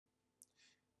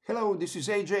Hello, this is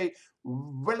AJ.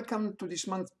 Welcome to this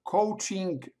month's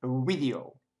coaching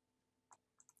video.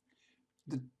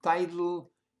 The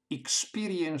title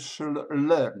Experiential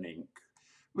Learning,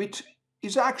 which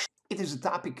is actually a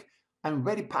topic I'm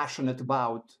very passionate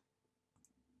about,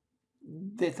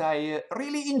 that I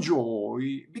really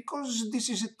enjoy, because this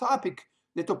is a topic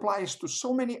that applies to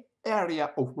so many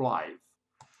areas of life.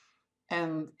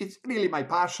 And it's really my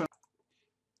passion.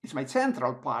 It's my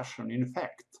central passion, in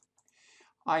fact.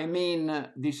 I mean,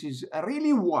 this is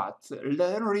really what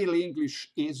Learn Real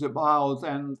English is about,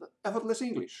 and effortless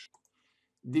English.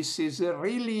 This is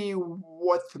really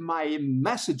what my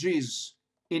message is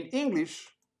in English,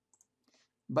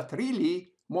 but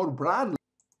really more broadly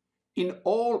in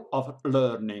all of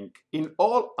learning, in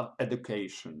all of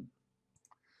education,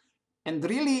 and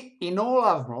really in all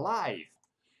of life,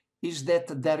 is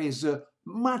that there is a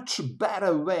much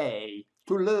better way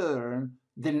to learn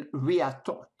than we are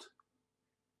taught.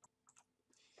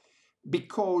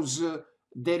 Because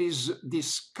there is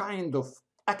this kind of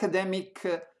academic,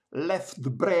 left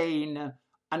brain,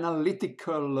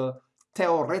 analytical,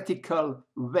 theoretical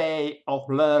way of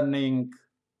learning,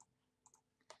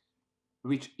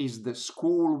 which is the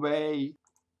school way,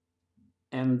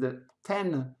 and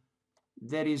then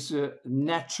there is a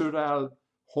natural,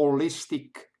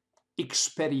 holistic,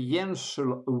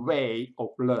 experiential way of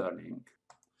learning.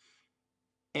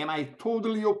 Am I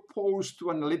totally opposed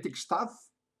to analytic stuff?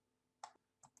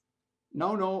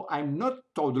 No, I'm not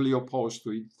totally opposed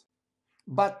to it,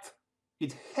 but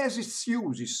it has its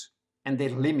uses and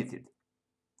they're limited.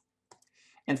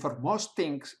 And for most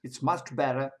things, it's much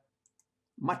better,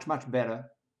 much better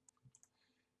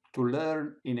to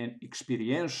learn in an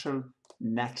experiential,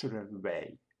 natural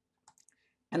way.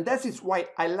 And that is why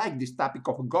I like this topic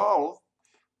of golf,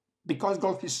 because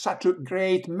golf is such a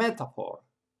great metaphor.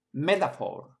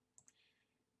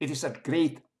 It is a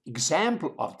great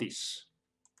example of this.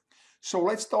 So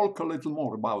let's talk a little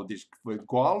more about this with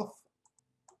golf,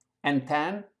 and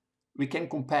then we can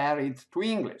compare it to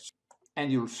English,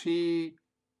 and you'll see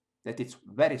that it's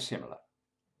very similar.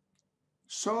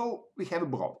 So we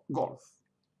have golf.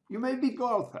 You may be a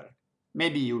golfer.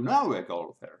 Maybe you know a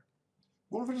golfer.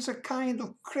 Golfers are kind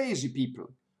of crazy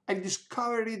people. I've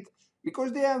discovered it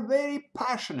because they are a very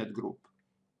passionate group.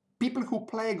 People who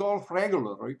play golf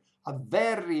regularly are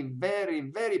very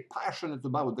passionate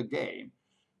about the game.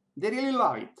 They really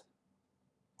love it.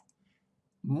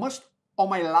 Most of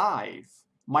my life,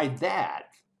 my dad,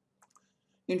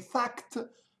 in fact,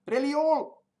 really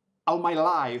all of my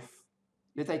life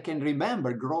that I can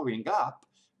remember growing up,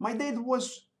 my dad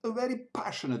was a very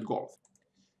passionate golfer.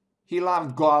 He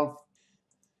loved golf.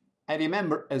 I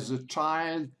remember as a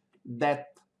child that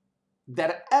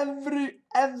every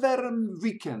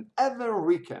weekend,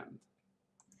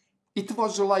 it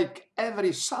was like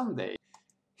every Sunday,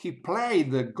 he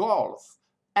played the golf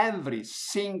every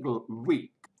single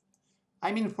week.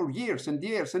 I mean, for years and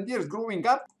years growing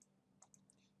up,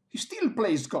 he still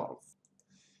plays golf.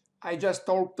 I just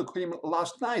talked to him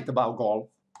last night about golf.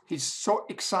 He's so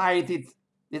excited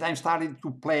that I'm starting to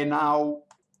play now.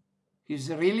 He's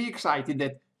really excited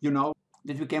that,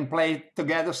 that we can play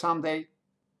together someday.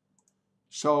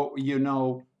 So,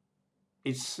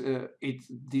 it's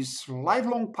this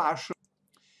lifelong passion.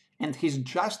 And he's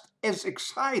just as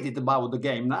excited about the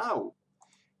game now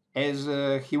as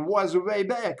he was way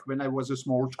back when I was a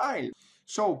small child.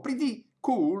 So pretty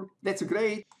cool, that's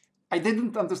great. I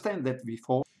didn't understand that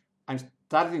before. I'm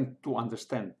starting to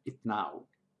understand it now.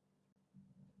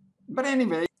 But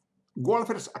anyway,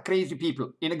 golfers are crazy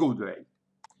people in a good way.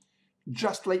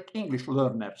 Just like English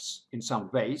learners in some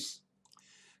ways.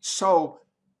 So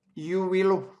you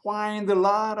will find a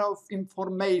lot of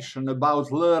information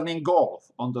about learning golf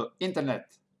on the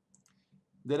internet.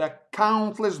 There are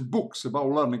countless books about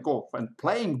learning golf and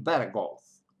playing better golf.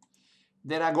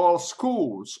 There are golf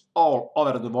schools all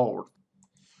over the world.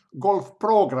 Golf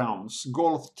programs,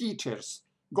 golf teachers,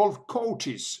 golf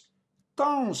coaches,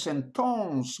 tons and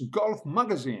tons golf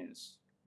magazines.